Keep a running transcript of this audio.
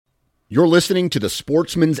You're listening to the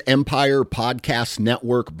Sportsman's Empire Podcast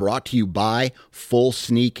Network, brought to you by Full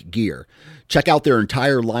Sneak Gear. Check out their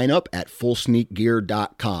entire lineup at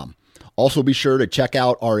fullsneakgear.com. Also be sure to check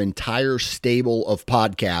out our entire stable of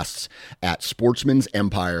podcasts at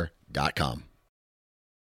sportsmansempire.com.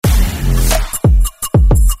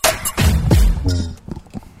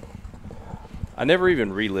 I never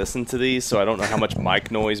even re-listened to these, so I don't know how much mic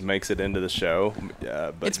noise makes it into the show.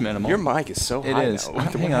 But it's minimal. Your mic is so high now.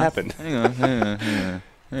 What happened? Hang on.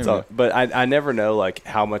 So, but I never know like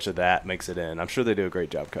how much of that makes it in. I'm sure they do a great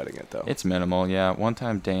job cutting it, though. It's minimal, yeah. One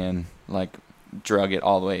time Dan drug it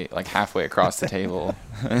all the way, halfway across the table.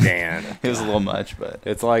 Dan. It was a little much, but.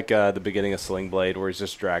 It's like the beginning of Sling Blade where he's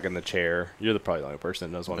just dragging the chair. You're probably the only person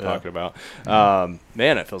that knows what I'm talking about.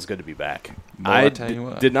 Man, it feels good to be back. Boy, I tell you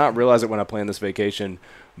what. did not realize it when I planned this vacation,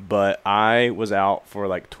 but I was out for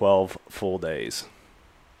 12 full days.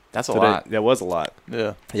 That's a lot. That was a lot.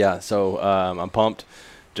 Yeah. Yeah, so I'm pumped.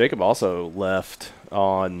 Jacob also left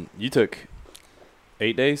on – you took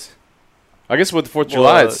 8 days? I guess with the 4th of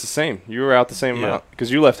July, it's the same. You were out the same amount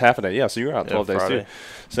because you left half a day. Yeah, so you were out 12 days Friday. too.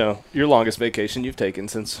 So your longest vacation you've taken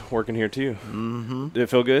since working here too. Mm-hmm. Did it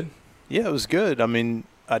feel good? Yeah, it was good. I mean,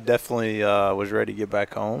 I definitely was ready to get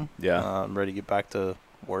back home. Yeah. I'm ready to get back to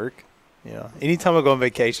work. Anytime I go on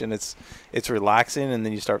vacation, it's relaxing, and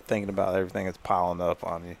then you start thinking about everything that's piling up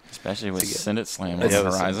on you. Especially with Send It Slam on Yeah,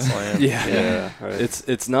 the horizon. Yeah. Right.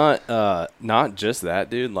 It's not just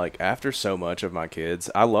that, dude. After so much of my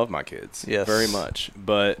kids, I love my kids very much.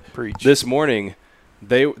 But Preach. this morning,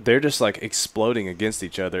 they're just exploding against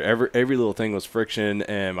each other. Every little thing was friction,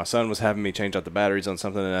 and my son was having me change out the batteries on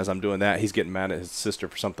something, and as I'm doing that, he's getting mad at his sister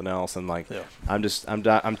for something else, and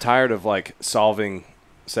I'm tired of solving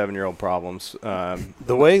 7-year-old problems.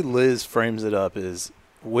 The way Liz frames it up is,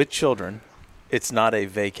 with children, it's not a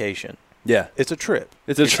vacation. Yeah. It's a trip.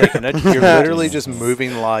 It's a trip. You're literally just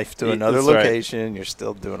moving life to another That's right. location. You're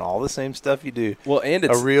still doing all the same stuff you do. Well, and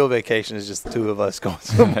it's a real vacation is just the two of us going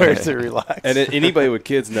somewhere to relax. And anybody with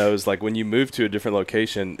kids knows, when you move to a different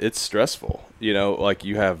location, it's stressful.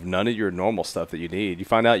 You have none of your normal stuff that you need. You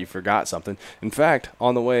find out you forgot something. In fact,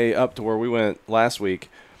 on the way up to where we went last week,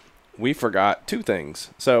 we forgot 2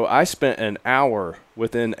 things. So I spent an hour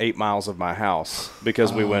within 8 miles of my house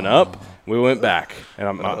because we went up, we went back.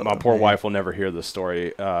 And my poor wife will never hear this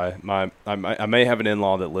story. I may have an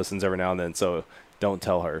in-law that listens every now and then, so don't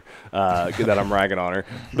tell her that I'm ragging on her.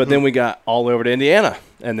 But then we got all over to Indiana,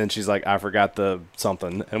 and then she's like, I forgot the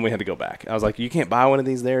something, and we had to go back. I was like, you can't buy one of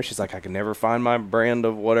these there? She's like, I can never find my brand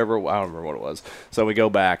of whatever. I don't remember what it was. So we go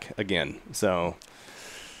back again. So...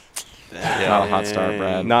 Not a hot start,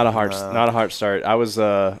 Brad. Not a hard start. I was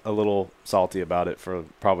a little salty about it for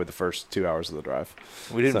probably the first 2 hours of the drive.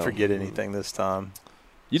 We didn't forget anything this time.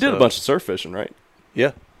 You did a bunch of surf fishing, right?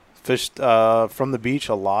 Yeah. Fished from the beach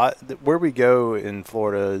a lot. Where we go in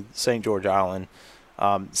Florida, St. George Island,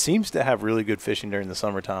 seems to have really good fishing during the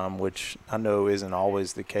summertime, which I know isn't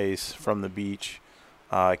always the case from the beach.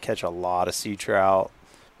 Catch a lot of sea trout.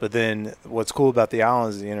 But then what's cool about the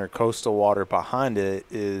island is the intercoastal water behind it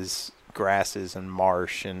is grasses and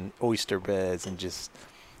marsh and oyster beds, and just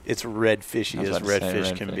it's red fishy as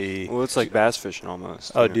redfish can be. Well, it's like bass fishing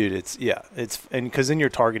almost. Oh, dude, it's because then you're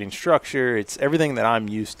targeting structure. It's everything that I'm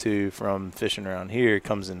used to from fishing around here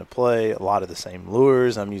comes into play. A lot of the same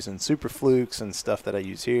lures. I'm using super flukes and stuff that I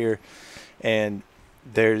use here, and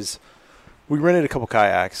we rented a couple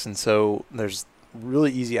kayaks, and so there's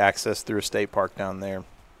really easy access through a state park down there.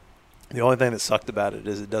 The only thing that sucked about it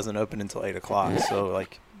is it doesn't open until 8 o'clock. So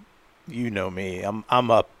me,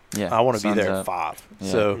 I'm up. Yeah, I want to be there up. at 5.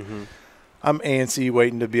 Yeah. So I'm antsy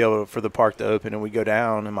waiting to be able for the park to open, and we go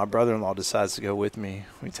down, and my brother-in-law decides to go with me.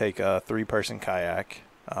 We take a 3-person kayak,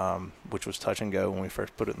 which was touch and go when we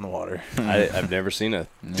first put it in the water. I've never seen a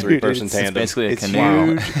 3-person tandem. It's basically a It's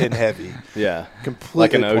canoe. huge and heavy. Yeah. Completely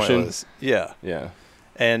Like an ocean? pointless. Yeah. Yeah.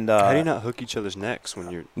 And How do you not hook each other's necks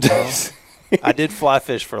when you're I did fly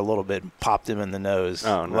fish for a little bit and popped him in the nose.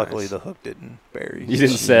 Oh, nice. Luckily, the hook didn't bury. You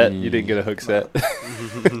didn't set. You didn't get a hook set.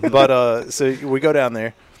 But so we go down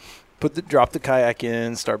there, drop the kayak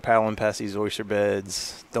in, start paddling past these oyster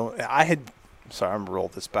beds. I'm gonna roll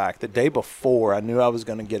this back. The day before, I knew I was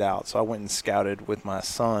going to get out, so I went and scouted with my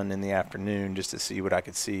son in the afternoon just to see what I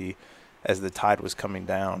could see as the tide was coming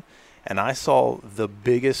down. And I saw the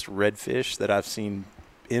biggest redfish that I've seen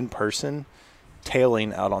in person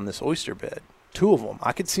tailing out on this oyster bed. 2 of them.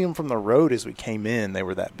 I could see them from the road as we came in. They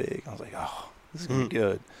were that big. I was like, oh, this is going to be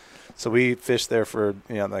good. So we fished there for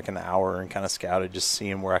an hour and kind of scouted, just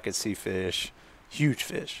seeing where I could see fish. Huge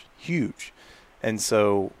fish. Huge. And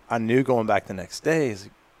so I knew going back the next day,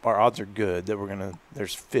 our odds are good that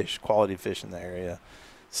there's quality fish in the area.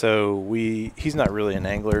 So he's not really an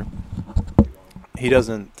angler. He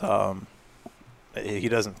doesn't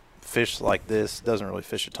fish like this, doesn't really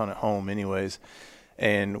fish a ton at home anyways.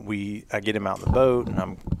 And I get him out in the boat,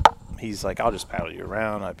 and he's like, I'll just paddle you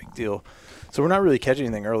around, not a big deal. So we're not really catching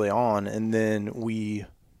anything early on, and then we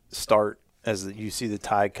start, as you see the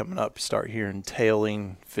tide coming up, you start hearing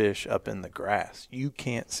tailing fish up in the grass. You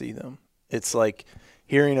can't see them. It's like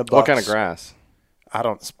hearing a buck. What kind of grass?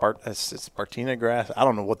 It's Spartina grass. I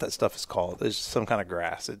don't know what that stuff is called. It's some kind of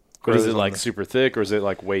grass. But is it like super thick, or is it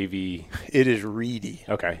like wavy? It is reedy.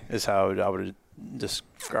 Okay. Is how I would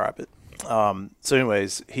describe it. So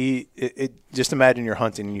anyways, just imagine you're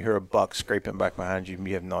hunting and you hear a buck scraping back behind you and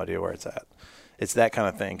you have no idea where it's at. It's that kind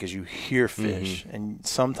of thing, because you hear fish, and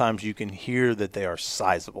sometimes you can hear that they are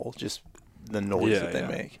sizable, just the noise that they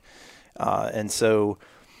make. And so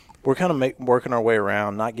we're kind of working our way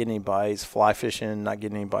around, not getting any bites, fly fishing, not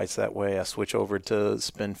getting any bites that way. I switch over to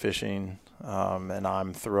spin fishing, and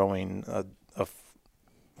I'm throwing a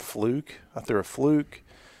fluke. I threw a fluke,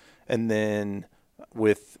 and then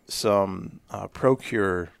with some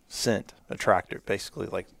Procure scent attractor, basically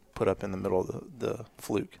like put up in the middle of the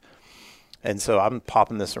fluke. And so I'm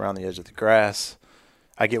popping this around the edge of the grass.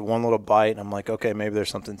 I get one little bite, and I'm like, okay, maybe there's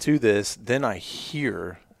something to this. Then I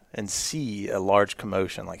hear and see a large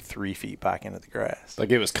commotion like 3 feet back into the grass. Like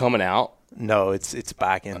it was coming out? No, it's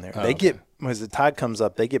back in there. As the tide comes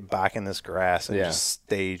up, they get back in this grass and just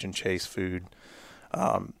stage and chase food.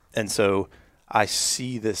 And so I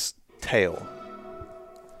see this tail.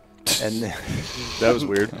 And that was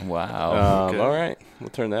weird. Wow. All right, we'll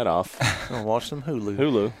turn that off. I'll watch some Hulu.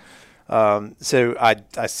 Hulu. So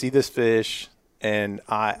I see this fish, and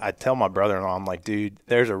I tell my brother-in-law, I'm like, dude,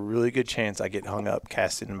 there's a really good chance I get hung up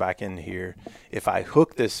casting back in here. If I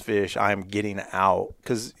hook this fish, I'm getting out,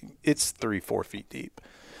 because it's 3-4 feet deep.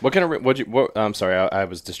 What kind of I'm sorry, I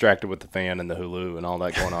was distracted with the fan and the Hulu and all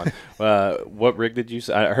that going on. What rig did you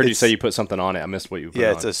say? I heard you say you put something on it. I missed what you put on.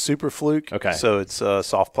 Yeah, it's a super fluke. Okay. So it's a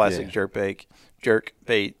soft plastic jerk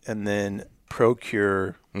bait, and then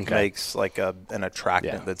Procure makes like an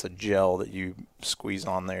attractant that's a gel that you squeeze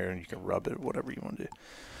on there, and you can rub it, whatever you want to do.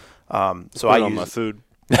 So I use on my food.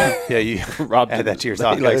 Yeah, you add that to your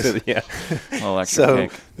tacos. So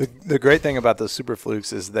the great thing about those super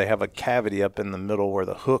flukes is they have a cavity up in the middle where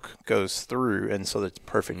the hook goes through, and so it's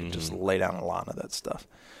perfect to just lay down a line of that stuff.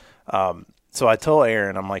 So I tell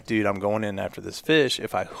Aaron, I'm like, dude, I'm going in after this fish.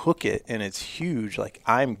 If I hook it and it's huge, like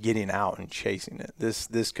I'm getting out and chasing it.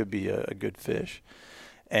 This could be a good fish.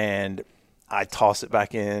 And I toss it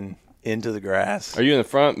back into the grass. Are you in the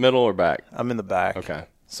front, middle, or back? I'm in the back. Okay.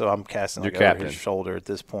 So I'm casting like over his shoulder at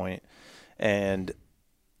this point, and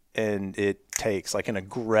it takes like an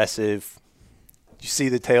aggressive. You see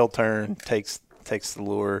the tail turn, takes the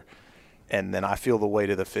lure, and then I feel the weight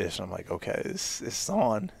of the fish, and I'm like, okay, it's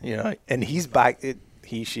on, And he's back.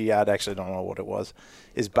 She, I actually don't know what it was,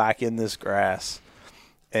 is back in this grass,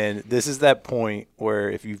 and this is that point where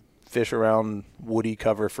if you fish around woody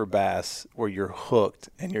cover for bass, where you're hooked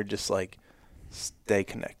and you're just like, stay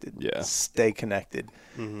connected. Yeah. Stay connected.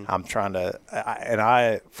 Mm-hmm. I'm trying to,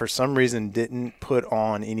 I for some reason didn't put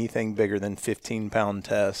on anything bigger than 15-pound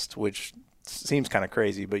test, which seems kind of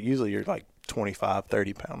crazy, but usually you're like 25,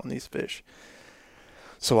 30 pound on these fish.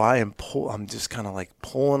 So I'm just kind of like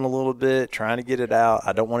pulling a little bit, trying to get it out.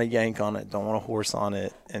 I don't want to yank on it, don't want to horse on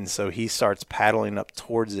it. And so he starts paddling up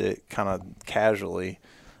towards it kind of casually,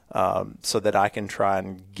 so that I can try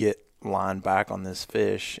and get line back on this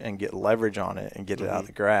fish and get leverage on it and get it out of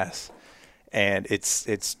the grass. And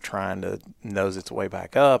it's trying to nose its way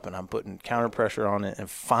back up, and I'm putting counter pressure on it, and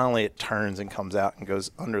finally it turns and comes out and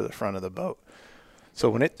goes under the front of the boat. So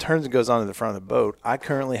when it turns and goes under the front of the boat, I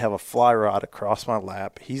currently have a fly rod across my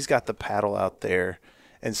lap. He's got the paddle out there.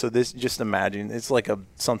 And so this, just imagine, it's like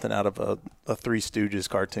something out of a Three Stooges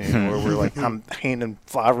cartoon where we're like, I'm handing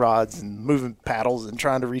fly rods and moving paddles and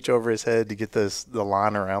trying to reach over his head to get the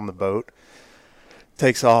line around the boat.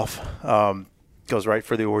 Takes off, goes right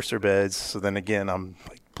for the oyster beds. So then again, I'm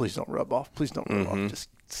like, please don't rub off. Please don't rub off. Just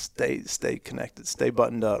stay connected, stay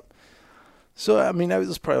buttoned up. So, I mean, that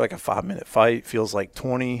was probably like a 5-minute fight. Feels like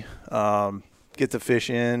 20. Get the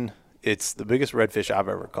fish in. It's the biggest redfish I've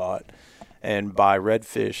ever caught. And by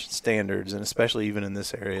redfish standards, and especially even in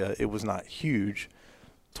this area, it was not huge.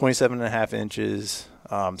 27.5 inches,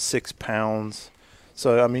 6 pounds.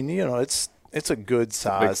 So, I mean, it's a good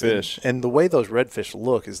size. Big fish. And the way those redfish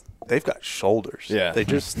look is they've got shoulders. Yeah.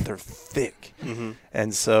 They're thick.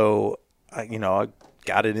 And so, I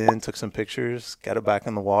got it in, took some pictures, got it back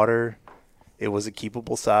in the water. It was a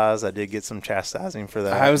keepable size. I did get some chastising for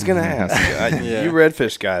that. I was gonna ask. Yeah. You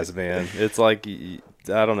redfish guys, man. It's like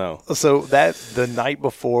I don't know. So the night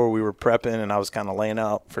before we were prepping, and I was kind of laying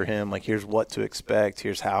out for him, like, here's what to expect.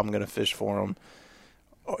 Here's how I'm going to fish for him.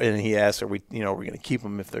 And he asked, are we going to keep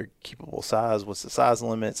them if they're keepable size? What's the size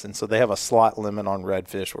limits? And so they have a slot limit on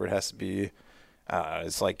redfish where it has to be,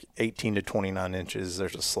 it's like 18 to 29 inches.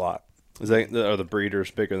 There's a slot. Are the breeders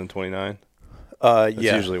bigger than 29? Yeah.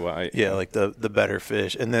 Usually why. Yeah, like the better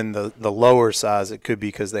fish. And then the lower size, it could be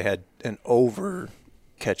because they had an over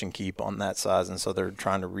catch and keep on that size, and so they're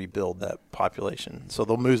trying to rebuild that population. So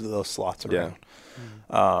they'll move those slots around.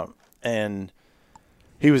 Yeah. And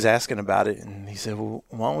he was asking about it, and he said, well,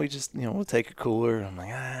 why don't we just, we'll take a cooler. And I'm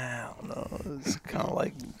like, I don't know. It's kind of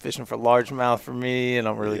like fishing for largemouth for me, and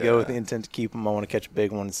I don't really go with the intent to keep them. I want to catch a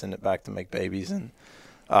big one and send it back to make babies. And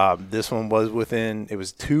this one was it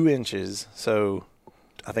was 2 inches. So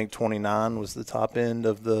I think 29 was the top end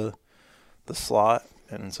of the slot,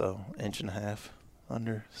 and so 1.5 inches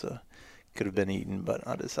under, so could have been eaten, but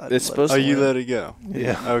I decided. It's supposed to. You let it go.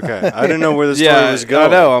 Yeah. Okay. I didn't know where the story was going. I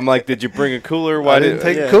know. I'm like, did you bring a cooler? Why I didn't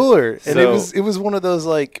take a cooler, and So- it was one of those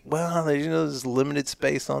like, well, there's limited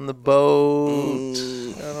space on the boat.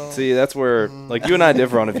 See, that's where like you and I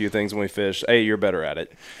differ on a few things when we fish. A, you're better at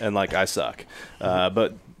it, and like I suck.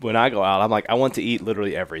 But when I go out, I'm like, I want to eat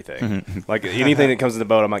literally everything. Like anything that comes in the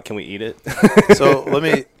boat, I'm like, can we eat it? So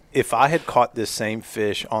if I had caught this same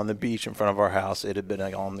fish on the beach in front of our house, it had been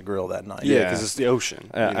like on the grill that night. Yeah, because it's the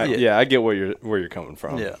ocean. I get where you're coming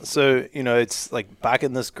from. Yeah. So, it's like back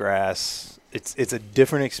in this grass, it's a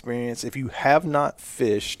different experience. If you have not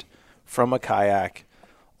fished from a kayak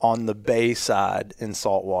on the bay side in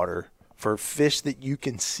saltwater for fish that you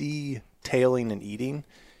can see tailing and eating,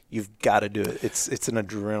 you've got to do it. It's an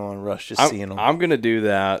adrenaline rush just seeing them. I'm going to do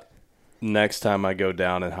that next time I go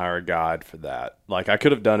down and hire a guide for that. Like I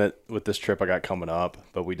could have done it with this trip I got coming up,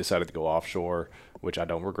 but we decided to go offshore, which I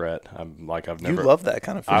don't regret. I've never. You love that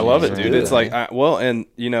kind of fish. I love it, dude. Yeah. It's like,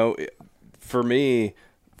 for me,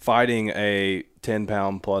 fighting a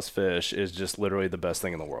 10-pound plus fish is just literally the best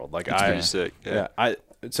thing in the world. Like It's pretty sick. Yeah.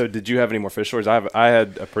 So did you have any more fish stories? I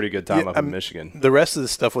had a pretty good time up in Michigan. The rest of the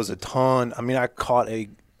stuff was a ton. I mean, I caught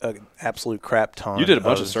an absolute crap ton. You did a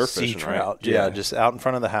bunch of surf sea fishing, right? trout. Yeah, just out in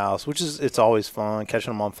front of the house, it's always fun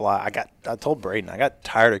catching them on fly. I told Braden I got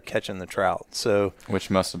tired of catching the trout, so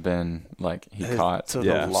Which must have been like he caught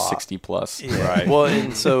a lot. 60 plus. Yeah. Right. Well,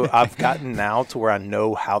 and so I've gotten now to where I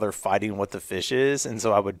know how they're fighting what the fish is, and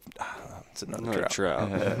so I would. It's another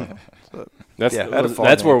trout. That's Yeah, I had a fun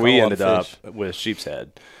that's one. where Caught we a lot ended of up fish. with sheep's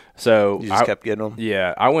head. So You just kept getting them.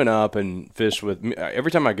 Yeah, I went up and fished with.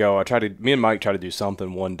 Every time I go, me and Mike try to do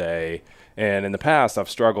something one day. And in the past, I've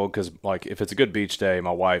struggled because, like, if it's a good beach day,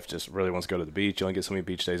 my wife just really wants to go to the beach. You only get so many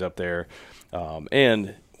beach days up there.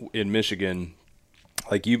 And in Michigan,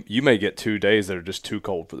 like, you may get 2 days that are just too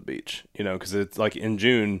cold for the beach, because it's like in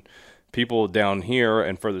June, people down here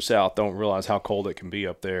and further south don't realize how cold it can be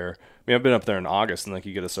up there. I mean, I've been up there in August, and like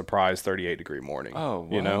you get a surprise 38-degree morning. Oh,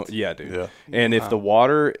 what? Yeah, dude. Yeah. And if the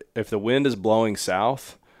wind is blowing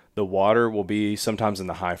south, the water will be sometimes in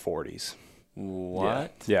the high 40s.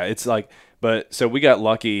 What? Yeah, it's like, so we got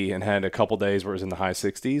lucky and had a couple days where it was in the high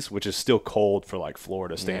 60s, which is still cold for like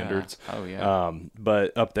Florida standards. Yeah. Oh, yeah.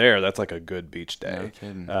 But up there, that's like a good beach day. No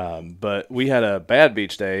kidding. But we had a bad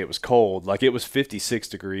beach day. It was cold. Like it was 56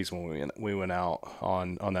 degrees when we went out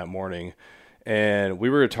on that morning, and we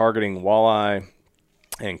were targeting walleye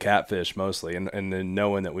and catfish mostly, and then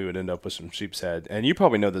knowing that we would end up with some sheep's head. And you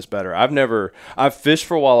probably know this better. I've fished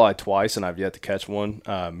for walleye twice, and I've yet to catch one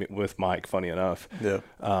with Mike, funny enough. Yeah.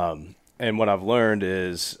 And what I've learned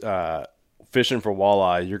is fishing for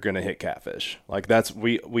walleye, you're going to hit catfish. Like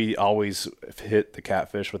we always hit the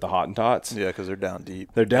catfish with the Hottentots. Yeah, because they're down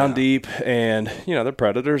deep. They're down deep, and they're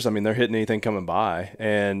predators. I mean, they're hitting anything coming by.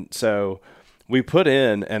 And so we put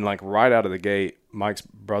in, and like right out of the gate, Mike's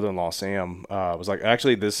brother-in-law Sam was like,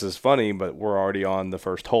 actually, this is funny, but we're already on the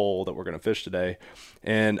first hole that we're going to fish today.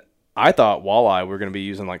 And I thought walleye we were going to be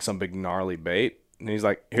using like some big gnarly bait. And he's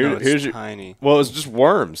like, here's your tiny. Well, it's just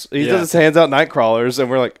worms. He does his hands out night crawlers, and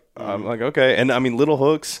we're like, I'm like, okay. And I mean, little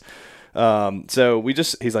hooks. So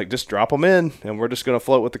he's like, just drop them in, and we're just going to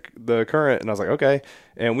float with the current. And I was like, okay.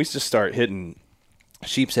 And we just start hitting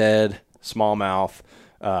sheep's head, smallmouth,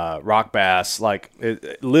 rock bass, like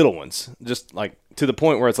little ones, just like to the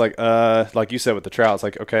point where it's like you said with the trout, it's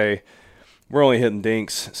like, okay, we're only hitting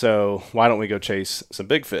dinks, so why don't we go chase some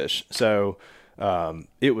big fish? So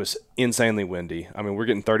it was insanely windy. I mean, we're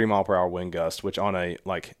getting 30-mile-per-hour wind gust, which on a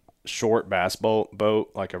like short bass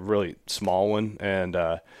boat, like a really small one, and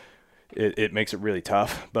it makes it really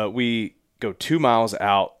tough. But we go 2 miles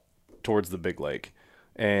out towards the big lake,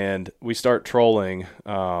 and we start trolling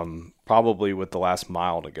probably with the last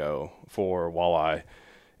mile to go for walleye.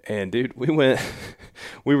 And dude,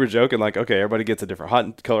 we were joking like, okay, everybody gets a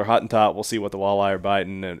different color hot and top. We'll see what the walleye are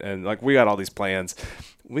biting. And like, we got all these plans.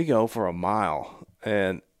 We go for a mile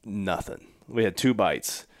and nothing. We had 2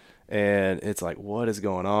 bites, and it's like, what is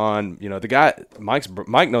going on? You know, the guy, Mike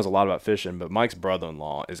knows a lot about fishing, but Mike's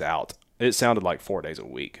brother-in-law is out. It sounded like 4 days a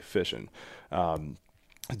week fishing.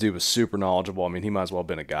 Dude was super knowledgeable. I mean, he might as well have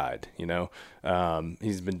been a guide, you know?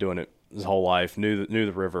 He's been doing it his whole life, knew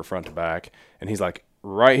the river front to back. And he's like,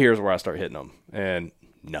 right here's where I start hitting them. And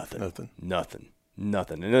nothing.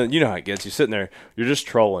 And then, you know how it gets. You're sitting there, you're just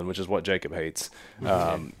trolling, which is what Jacob hates.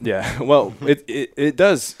 Yeah. Well, it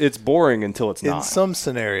does. It's boring until it's not. In some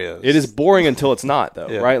scenarios. It is boring until it's not, though,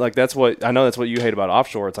 Yeah. right? Like, that's what you hate about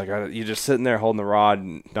offshore. It's like you're just sitting there holding the rod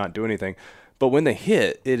and not doing anything. But when they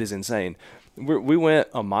hit, it is insane. We went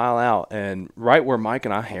a mile out, and right where Mike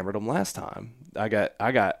and I hammered them last time, I got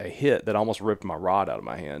a hit that almost ripped my rod out of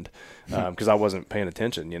my hand because I wasn't paying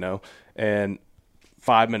attention, you know. And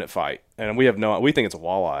 5-minute fight, and we think it's a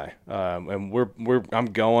walleye, and I'm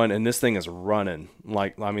going, and this thing is running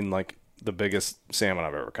like the biggest salmon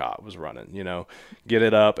I've ever caught was running, you know. Get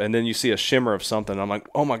it up, and then you see a shimmer of something. I'm like,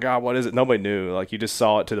 oh my God, what is it? Nobody knew. Like, you just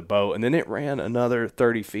saw it to the boat, and then it ran another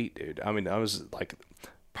 30 feet, dude. I mean, I was like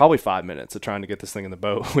probably 5 minutes of trying to get this thing in the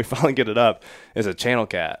boat. We finally get it up. It's a channel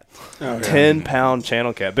cat, 10-pound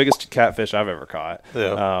channel cat, biggest catfish I've ever caught.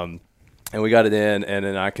 Yeah. And we got it in, and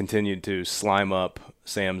then I continued to slime up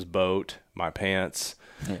Sam's boat, my pants.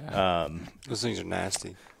 Yeah. Those things are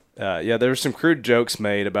nasty. Yeah, there were some crude jokes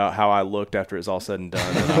made about how I looked after it was all said and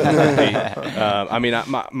done. I mean,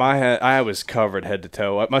 I was covered head to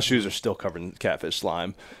toe. My shoes are still covered in catfish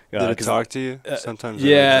slime. Did it talk to you? Sometimes.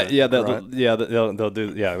 Yeah, grunt. they'll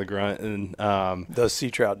do the grunt, and Those sea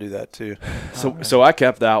trout do that too. So I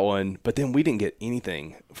kept that one, but then we didn't get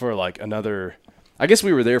anything for like another. I guess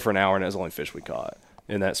we were there for an hour, and it was the only fish we caught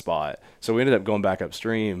in that spot. So we ended up going back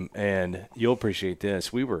upstream, and you'll appreciate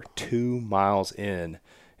this. We were 2 miles in,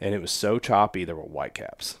 and it was so choppy, there were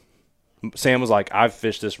whitecaps. Sam was like, I've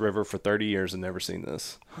fished this river for 30 years and never seen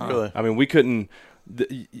this. Really? I mean, we couldn't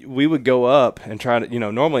 – we would go up and try to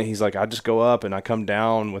 – normally he's like, I just go up and I come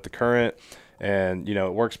down with the current, and,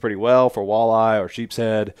 it works pretty well for walleye or sheep's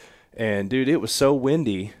head. And, dude, it was so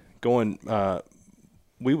windy going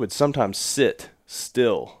we would sometimes sit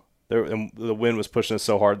still. And the wind was pushing us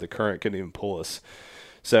so hard the current couldn't even pull us.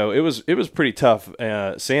 So it was pretty tough.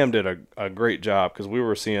 Sam did a great job because we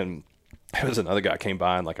were seeing – there was another guy came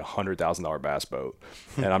by in like $100,000 bass boat,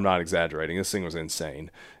 and I'm not exaggerating. This thing was insane,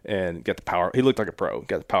 and got the power. He looked like a pro.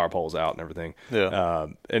 Got the power poles out and everything. Yeah.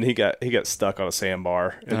 And he got stuck on a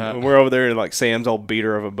sandbar, and we're over there in like Sam's old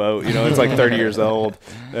beater of a boat. It's like 30 years old,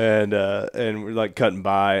 and we're like cutting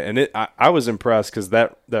by. And I was impressed because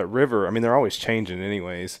that river. I mean, they're always changing,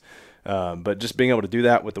 anyways. But just being able to do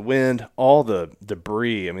that with the wind, all the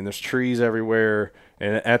debris. I mean, there's trees everywhere,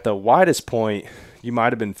 and at the widest point, you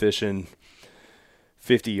might have been fishing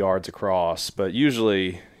 50 yards across, but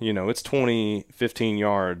usually, it's 20, 15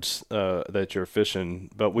 yards that you're fishing.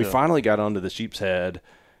 But we finally got onto the sheep's head,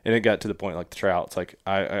 and it got to the point like the trout. It's like,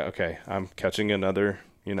 I'm catching another,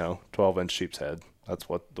 12-inch sheep's head. That's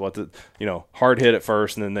what the hard hit at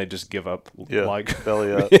first, and then they just give up. Yeah, like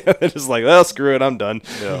belly up. Yeah, they're just like, well, screw it, I'm done.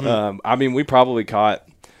 Yeah. I mean, we probably caught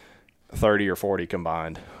 30 or 40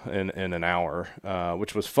 combined in an hour,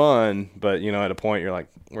 which was fun. But at a point you're like,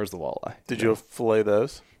 where's the walleye? Did you fillet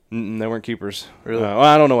those? They weren't keepers. Really? Well,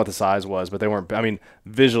 I don't know what the size was, but they weren't. I mean,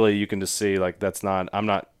 visually you can just see like I'm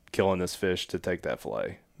not killing this fish to take that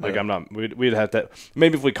fillet. Like, Yeah. I'm not. We'd have to.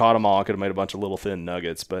 Maybe if we caught them all, I could have made a bunch of little thin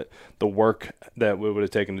nuggets. But the work that we would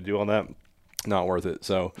have taken to do all that, not worth it.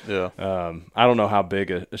 So Yeah. I don't know how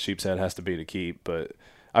big a sheep's head has to be to keep, but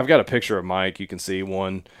I've got a picture of Mike. You can see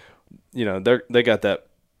one. They got that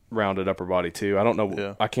rounded upper body too. I don't know.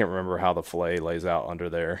 Yeah. I can't remember how the fillet lays out under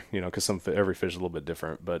there. Because every fish is a little bit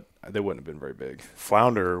different, but they wouldn't have been very big.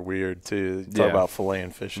 Flounder are weird too. You talk Yeah. about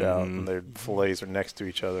filleting fish out, Mhm. and their fillets are next to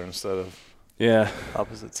each other instead of Yeah.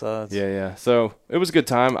 opposite sides. Yeah. So it was a good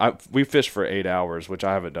time. We fished for 8 hours, which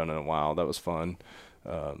I haven't done in a while. That was fun.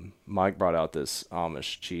 Mike brought out this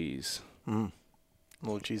Amish cheese,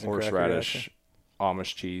 Little cheese and horseradish cracker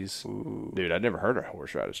Amish cheese. Ooh. Dude, I'd never heard of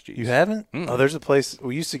horseradish cheese. You haven't? Mm. Oh, there's a place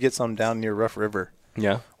we used to get some down near Rough River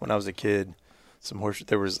Yeah. when I was a kid.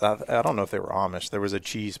 There was I don't know if they were Amish. There was a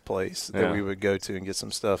cheese place that Yeah. we would go to and get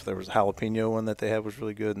some stuff. There was a jalapeno one that they had was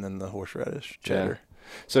really good, and then the horseradish cheddar.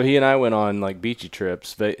 So he and I went on like beachy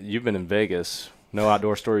trips. You've been in Vegas. No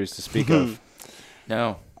outdoor stories to speak of.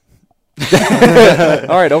 No.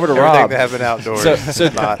 All right, over to Everything Rob. that happened outdoors So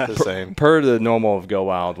not the same. Per the normal of Go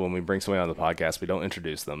Wild, when we bring somebody on the podcast, we don't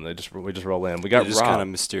introduce them. We just roll in. We got Just Rob. kind of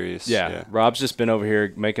mysterious. Yeah, Rob's just been over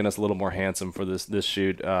here making us a little more handsome for this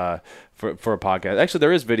shoot for a podcast. Actually,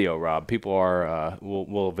 there is video, Rob. People are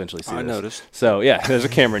will eventually see I this. noticed. So yeah, there's a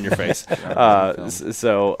camera in your face.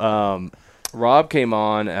 Rob came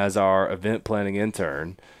on as our event planning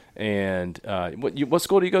intern. And what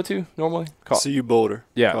school do you go to normally? CU Boulder,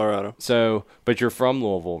 Yeah, Colorado. So, but you're from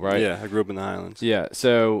Louisville, right? Yeah, I grew up in the Highlands. Yeah.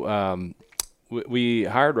 So we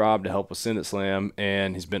hired Rob to help with Send It Slam,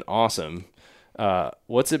 and he's been awesome.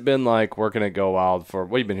 What's it been like working at Go Wild for?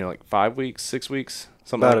 What, you've been here like 5 weeks, 6 weeks,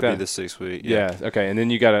 something About like to that? be the 6th week. Yeah. Okay. And then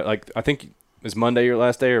you got to I think. Is Monday your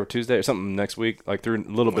last day or Tuesday or something next week? Like through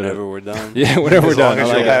a little Whenever bit. we're done. Yeah, whenever we're done. As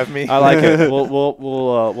long as you'll have me. I like it.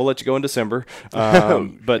 We'll let you go in December.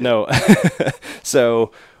 But no.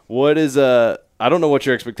 So what is I don't know what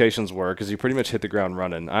your expectations were because you pretty much hit the ground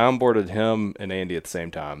running. I onboarded him and Andy at the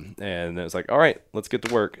same time, and it was like, all right, let's get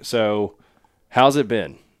to work. So how's it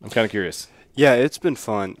been? I'm kind of curious. Yeah, it's been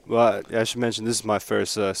fun. Well, I should mention this is my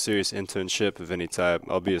first serious internship of any type.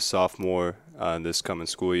 I'll be a sophomore this coming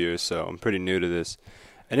school year, so I'm pretty new to this.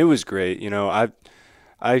 And it was great. You know,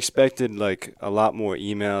 I expected like a lot more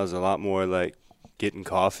emails, a lot more like getting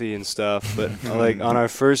coffee and stuff. But like on our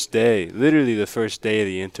first day, literally the first day of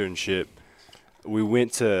the internship, we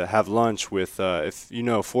went to have lunch with, if you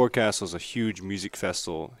know, Forecastle is a huge music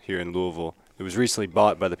festival here in Louisville. It was recently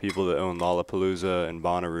bought by the people that own Lollapalooza and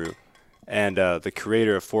Bonnaroo. And the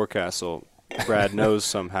creator of Forecastle, Brad, knows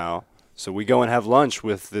somehow. So we go and have lunch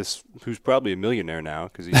with this, who's probably a millionaire now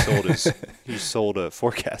because he sold a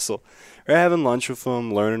Forecastle. We're having lunch with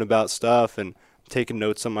him, learning about stuff, and taking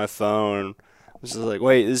notes on my phone. I was just like,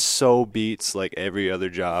 wait, this so beats like every other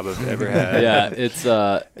job I've ever had. Yeah, it's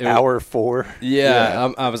Hour 4.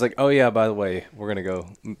 Yeah. I was like, oh yeah, by the way, we're gonna go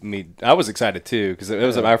meet. I was excited too because it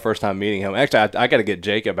was our first time meeting him. Actually, I got to get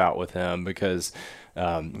Jacob out with him because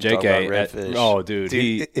JK. Oh, dude,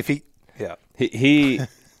 he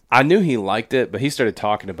I knew he liked it, but he started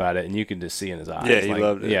talking about it, and you could just see in his eyes. Yeah, he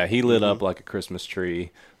loved it. Yeah, he lit up like a Christmas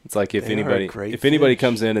tree. It's like if They are a great anybody fish.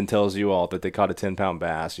 comes in and tells you all that they caught a 10-pound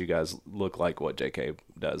bass, you guys look like what JK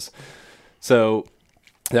does. So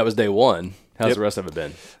that was day one. How's the rest of it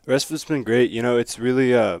been? The rest of it's been great. You know, it's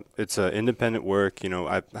really it's independent work. You know,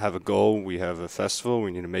 I have a goal. We have a festival.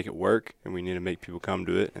 We need to make it work, and we need to make people come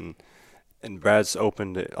to it. And Brad's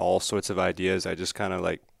open to all sorts of ideas. I just kind of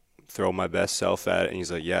like throw my best self at it, and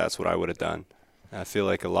he's like, yeah, that's what I would have done. And I feel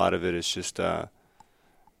like a lot of it is just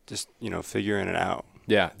you know, figuring it out.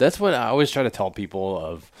 Yeah, that's what I always try to tell people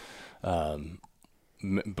of.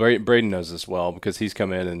 Braden knows this well because he's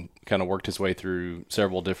come in and kind of worked his way through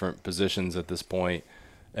several different positions at this point,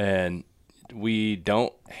 and we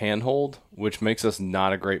don't handhold, which makes us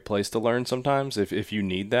not a great place to learn sometimes if you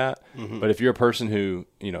need that. Mm-hmm. But if you're a person who,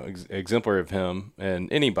 you know, exemplary of him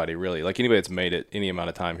and anybody really, like anybody that's made it any amount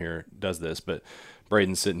of time here does this, but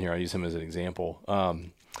Braden's sitting here, I use him as an example.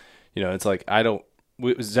 You know, it's like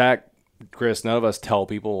Zach, Chris, none of us tell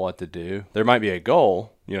people what to do. There might be a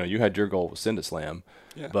goal. You know, you had your goal with Send It Slam,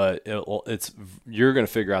 but you're going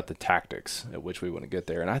to figure out the tactics at which we want to get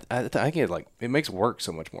there. And I think it makes work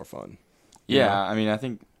so much more fun. Yeah, know? I mean, I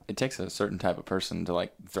think it takes a certain type of person to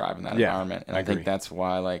like thrive in that environment, and I think that's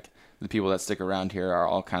why like the people that stick around here are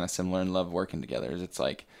all kind of similar and love working together. It's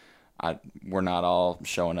like we're not all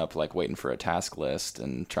showing up like waiting for a task list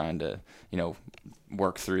and trying to, you know,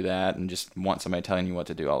 work through that and just want somebody telling you what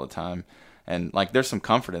to do all the time. And like there's some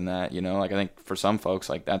comfort in that, you know. Like I think for some folks,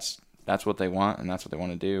 like that's what they want and that's what they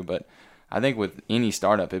want to do. But I think with any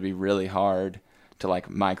startup, it'd be really hard to like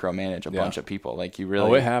micromanage a bunch of people. Like you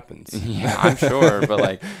really, it happens. Yeah, I'm sure. But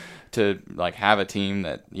like to like have a team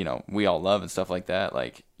that, you know, we all love and stuff like that.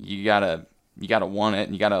 Like you gotta want it,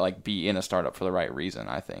 and you gotta like be in a startup for the right reason.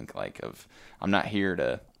 I think I'm not here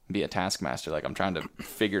to be a taskmaster. Like I'm trying to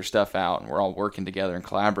figure stuff out, and we're all working together and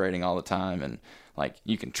collaborating all the time. And like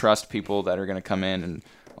you can trust people that are gonna come in and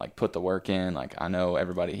like put the work in. Like I know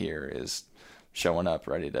everybody here is showing up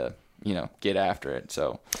ready to, you know, get after it.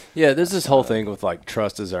 So yeah, there's this whole thing with like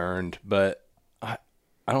trust is earned, but I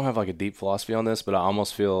don't have like a deep philosophy on this, but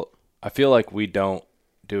I feel like we don't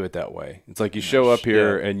do it that way. It's like you show up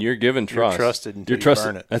here and you're given trust. You're trusted until you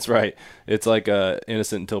burn it. That's right. It's like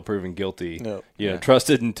innocent until proven guilty. Nope. You know,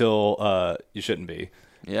 trusted until you shouldn't be.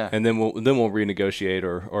 Yeah. And then we'll renegotiate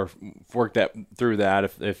or work that through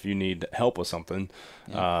that if you need help with something.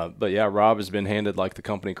 Yeah. But yeah, Rob has been handed like the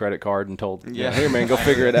company credit card and told, here man, go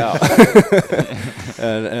figure it out.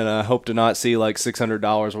 and I hope to not see like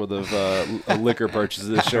 $600 worth of liquor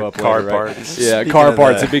purchases show up car later, parts. Right? Yeah, car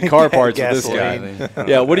parts. It'd be car parts with this Gasoline. guy.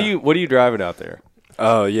 Yeah, what are you driving out there?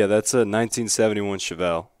 Oh yeah, that's a 1971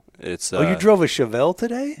 Chevelle. It's you drove a Chevelle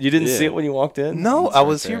today? You didn't see it when you walked in? No, It's I right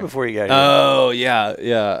was there. here before you got here. Oh yeah,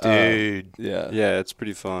 Dude. Yeah, it's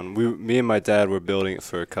pretty fun. Me and my dad were building it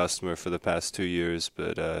for a customer for the past 2 years,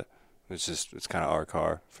 but it's kind of our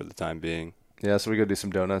car for the time being. Yeah, so we go do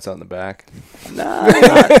some donuts out in the back. Nah,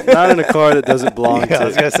 not in a car that doesn't belong to. I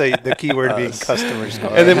was gonna say the key word being customer's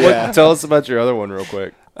car. And then tell us about your other one real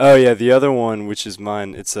quick. Oh yeah, the other one, which is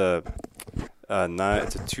mine, it's a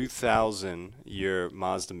 2000 year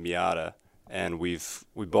Mazda Miata, and we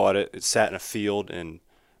bought it. It sat in a field in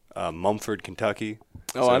Mumford, Kentucky.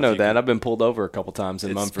 Oh, so I know that. I've been pulled over a couple times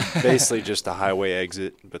in Mumford. Basically just a highway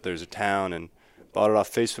exit, but there's a town, and bought it off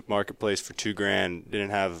Facebook Marketplace for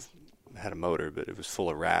 $2,000. Had a motor, but it was full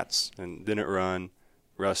of rats and didn't run,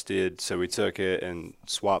 rusted. So we took it and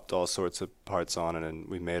swapped all sorts of parts on it, and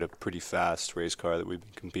we made a pretty fast race car that we've been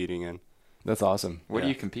competing in. That's awesome. Where do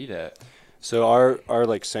you compete at? So our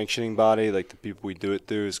like sanctioning body, like the people we do it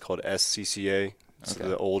through, is called SCCA. It's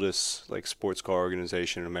the oldest like sports car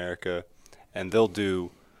organization in America, and they'll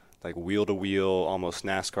do like wheel to wheel, almost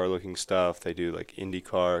NASCAR looking stuff. They do like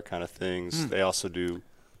IndyCar kind of things. They also do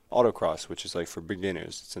autocross, which is like for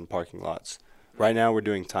beginners. It's in parking lots. Right now we're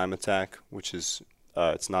doing time attack, which is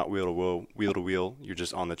it's not wheel to wheel. You're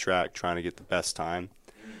just on the track trying to get the best time.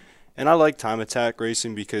 And I like time attack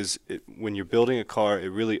racing because when you're building a car, it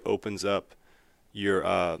really opens up your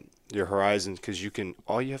horizons, because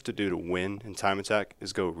all you have to do to win in time attack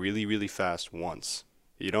is go really, really fast once.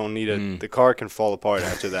 You don't need the car can fall apart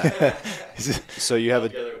after that. So you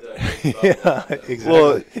have Yeah, exactly.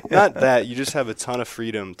 Well, not that. You just have a ton of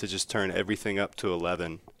freedom to just turn everything up to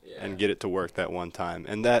 11 and get it to work that one time.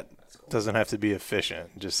 And that doesn't have to be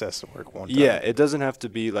efficient. It just has to work one time. Yeah, it doesn't have to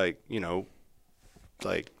be like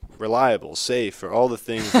reliable, safe, or all the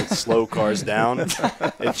things that slow cars down.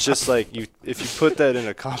 It's just like if you put that in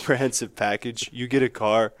a comprehensive package, you get a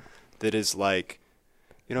car that is like,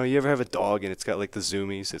 you ever have a dog and it's got like the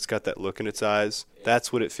zoomies? It's got that look in its eyes.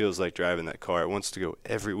 That's what it feels like driving that car. It wants to go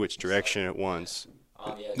every which direction at once.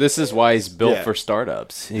 This is why he's built for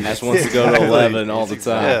startups. He just wants to go to 11 all the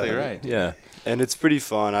time. Exactly right. Yeah. And it's pretty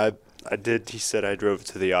fun. He said I drove it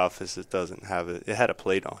to the office. It doesn't have it. It had a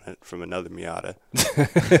plate on it from another Miata.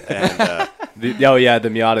 And the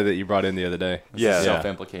Miata that you brought in the other day. Yeah.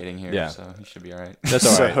 Self-implicating here, Yeah. so you should be all right.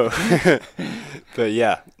 That's all right. But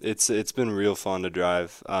yeah, it's been real fun to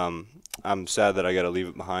drive. I'm sad that I got to leave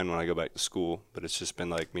it behind when I go back to school, but it's just been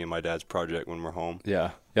like me and my dad's project when we're home.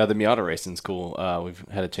 Yeah, the Miata racing's cool. We've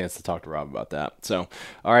had a chance to talk to Rob about that. So,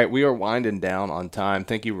 all right, we are winding down on time.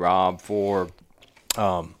 Thank you, Rob, for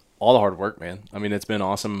all the hard work, man. I mean, it's been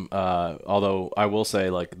awesome. Although I will say,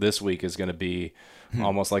 like, this week is going to be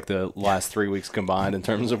almost like the last 3 weeks combined in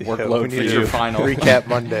terms of workload for you. Your final recap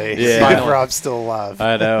Monday. Yeah. See if Rob's still alive.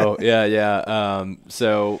 I know. Yeah.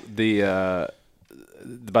 So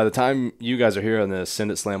by the time you guys are here on this, Send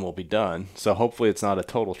It Slam will be done. So hopefully it's not a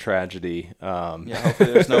total tragedy.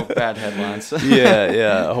 Hopefully there's no bad headlines.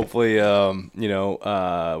 Yeah. Hopefully, we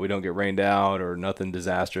don't get rained out or nothing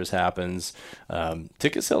disastrous happens.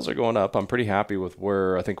 Ticket sales are going up. I'm pretty happy with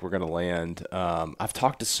where I think we're going to land. I've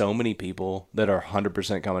talked to so many people that are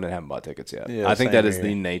 100% coming and haven't bought tickets yet. Yeah, I think that is here.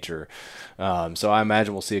 the nature. So I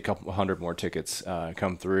imagine we'll see a couple hundred more tickets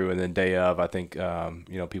come through, and then day of, I think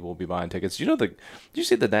people will be buying tickets. Did you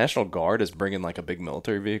see the National Guard is bringing like a big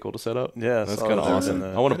military vehicle to set up? Yeah, that's I kind of saw that. awesome.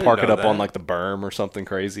 I I want to didn't park it know up on that. like the berm or something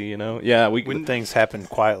crazy. Yeah, When things happened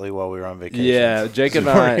quietly while we were on vacation. Yeah, Jacob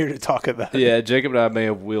So and we're I here to talk about it. Yeah, Jacob and I may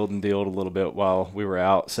have wheeled and dealed a little bit while we were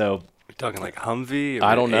out. So You're talking like Humvee or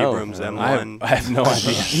I don't know. Abrams M1? I have no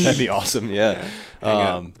idea. That'd be awesome. Yeah. Hang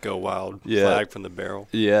out, go wild, yeah. flag from the barrel.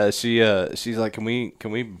 Yeah, she's like, can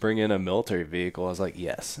we bring in a military vehicle? I was like,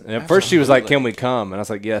 yes. And at first she was like, can we come? And I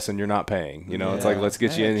was like, yes, and you're not paying. It's like, let's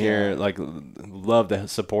get you in here. Like, love the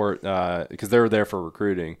support because they were there for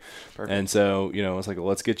recruiting. Perfect. And so it's like, well,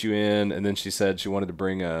 let's get you in. And then she said she wanted to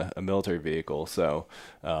bring a military vehicle. So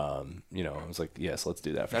I was like, yes, let's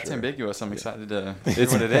do that. That's sure. ambiguous. I'm excited to It's hear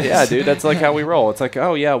what it is. Yeah, dude. that's like how we roll. It's like,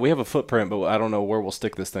 oh yeah, we have a footprint, but I don't know where we'll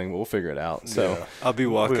stick this thing, but we'll figure it out. So I'll be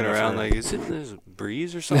walking around like, is it there's a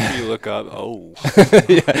breeze or something? You look up, oh,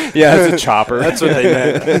 yeah, it's a chopper. That's what they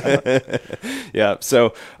meant. Yeah.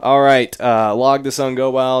 So all right, log this on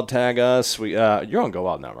Go Wild. Tag us. You're on Go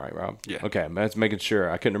Wild now, right, Rob? Yeah. Okay, that's making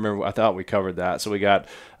sure. I couldn't remember. I thought we covered that. So we got.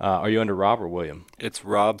 Are you under Rob or William? It's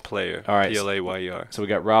Rob Player. All right. Player. So we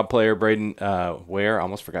got Rob Player, Braden Ware. I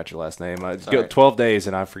almost forgot your last name. It's 12 days,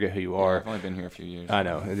 and I forget who you are. I've only been here a few years. I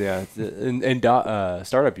know. Yeah. In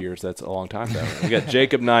startup years, that's a long time, though. We got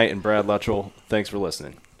Jacob Knight and Brad Luttrell. Thanks for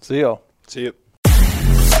listening. See y'all. See you.